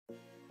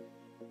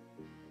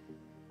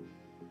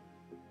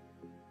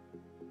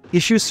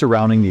Issues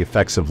surrounding the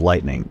effects of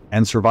lightning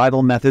and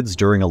survival methods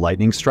during a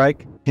lightning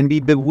strike can be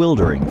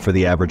bewildering for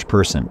the average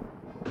person.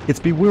 It's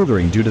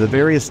bewildering due to the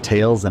various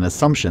tales and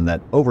assumptions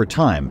that, over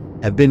time,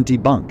 have been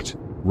debunked,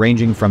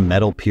 ranging from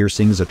metal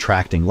piercings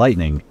attracting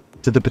lightning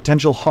to the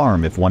potential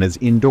harm if one is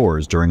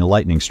indoors during a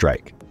lightning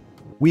strike.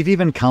 We've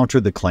even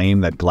countered the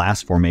claim that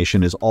glass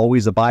formation is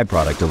always a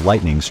byproduct of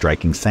lightning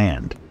striking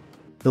sand.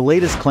 The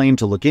latest claim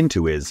to look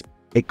into is,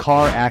 a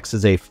car acts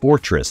as a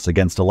fortress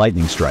against a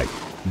lightning strike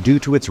due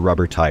to its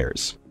rubber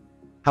tires.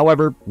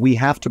 However, we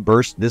have to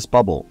burst this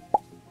bubble.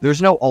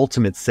 There's no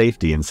ultimate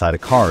safety inside a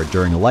car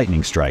during a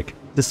lightning strike,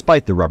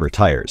 despite the rubber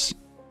tires.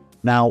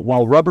 Now,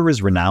 while rubber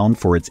is renowned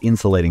for its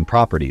insulating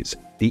properties,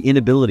 the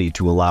inability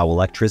to allow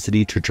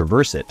electricity to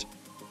traverse it,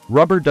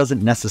 rubber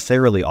doesn't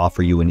necessarily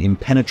offer you an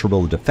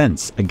impenetrable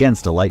defense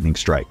against a lightning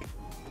strike,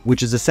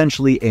 which is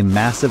essentially a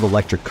massive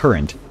electric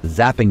current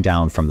zapping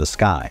down from the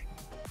sky.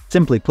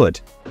 Simply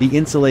put, the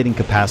insulating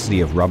capacity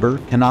of rubber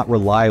cannot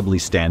reliably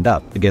stand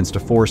up against a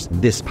force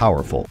this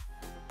powerful.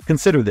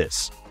 Consider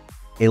this.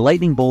 A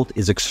lightning bolt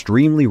is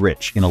extremely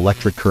rich in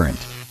electric current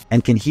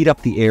and can heat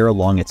up the air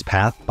along its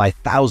path by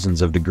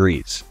thousands of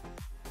degrees.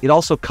 It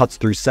also cuts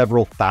through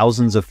several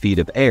thousands of feet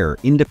of air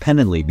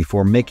independently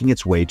before making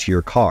its way to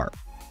your car.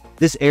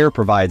 This air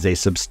provides a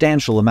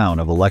substantial amount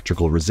of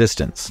electrical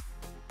resistance.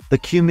 The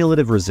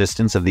cumulative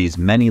resistance of these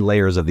many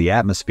layers of the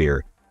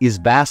atmosphere is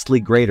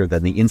vastly greater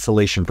than the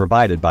insulation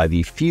provided by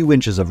the few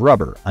inches of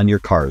rubber on your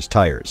car's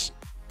tires.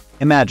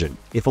 Imagine,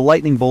 if a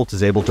lightning bolt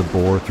is able to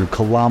bore through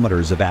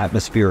kilometers of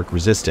atmospheric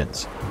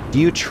resistance, do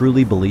you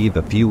truly believe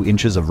a few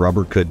inches of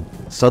rubber could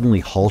suddenly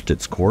halt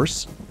its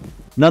course?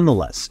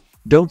 Nonetheless,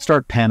 don't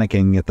start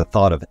panicking at the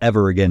thought of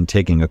ever again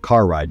taking a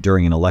car ride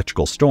during an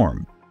electrical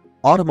storm.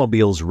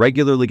 Automobiles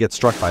regularly get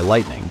struck by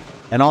lightning,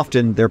 and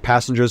often their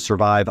passengers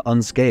survive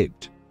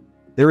unscathed.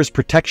 There is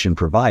protection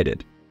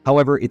provided.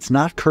 However, it's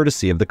not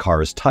courtesy of the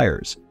car's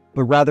tires,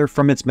 but rather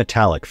from its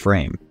metallic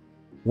frame.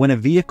 When a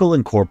vehicle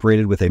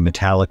incorporated with a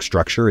metallic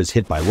structure is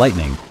hit by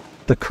lightning,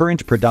 the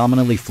current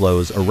predominantly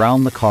flows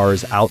around the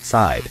car's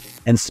outside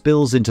and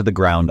spills into the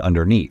ground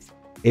underneath,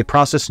 a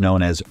process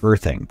known as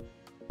earthing.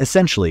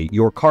 Essentially,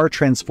 your car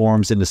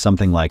transforms into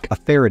something like a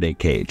Faraday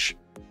cage.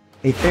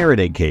 A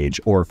Faraday cage,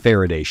 or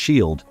Faraday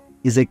shield,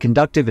 is a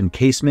conductive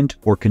encasement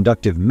or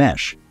conductive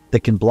mesh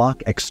that can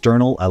block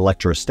external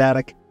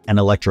electrostatic and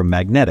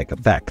electromagnetic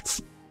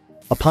effects.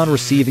 Upon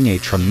receiving a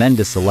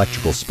tremendous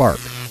electrical spark,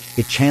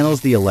 it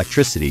channels the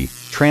electricity,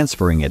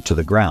 transferring it to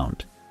the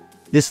ground.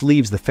 This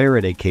leaves the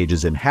Faraday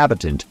cage's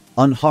inhabitant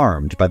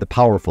unharmed by the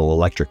powerful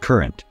electric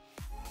current.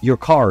 Your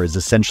car is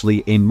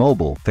essentially a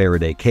mobile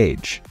Faraday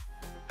cage.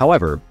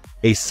 However,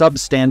 a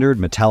substandard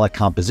metallic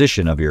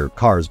composition of your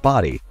car's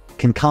body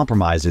can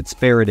compromise its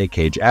Faraday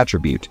cage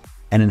attribute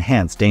and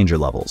enhance danger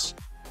levels.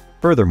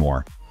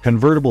 Furthermore,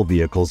 convertible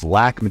vehicles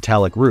lack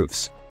metallic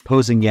roofs,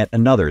 posing yet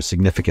another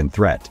significant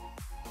threat.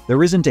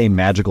 There isn't a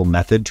magical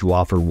method to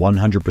offer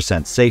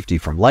 100% safety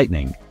from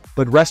lightning,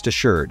 but rest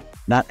assured,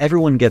 not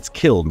everyone gets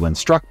killed when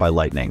struck by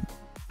lightning.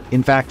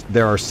 In fact,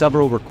 there are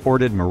several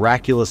recorded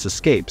miraculous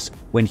escapes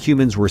when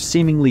humans were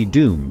seemingly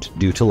doomed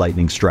due to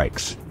lightning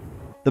strikes.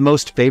 The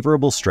most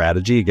favorable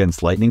strategy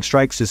against lightning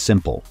strikes is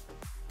simple.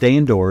 Stay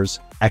indoors,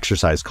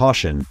 exercise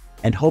caution,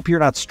 and hope you're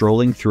not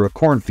strolling through a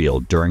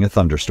cornfield during a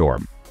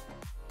thunderstorm.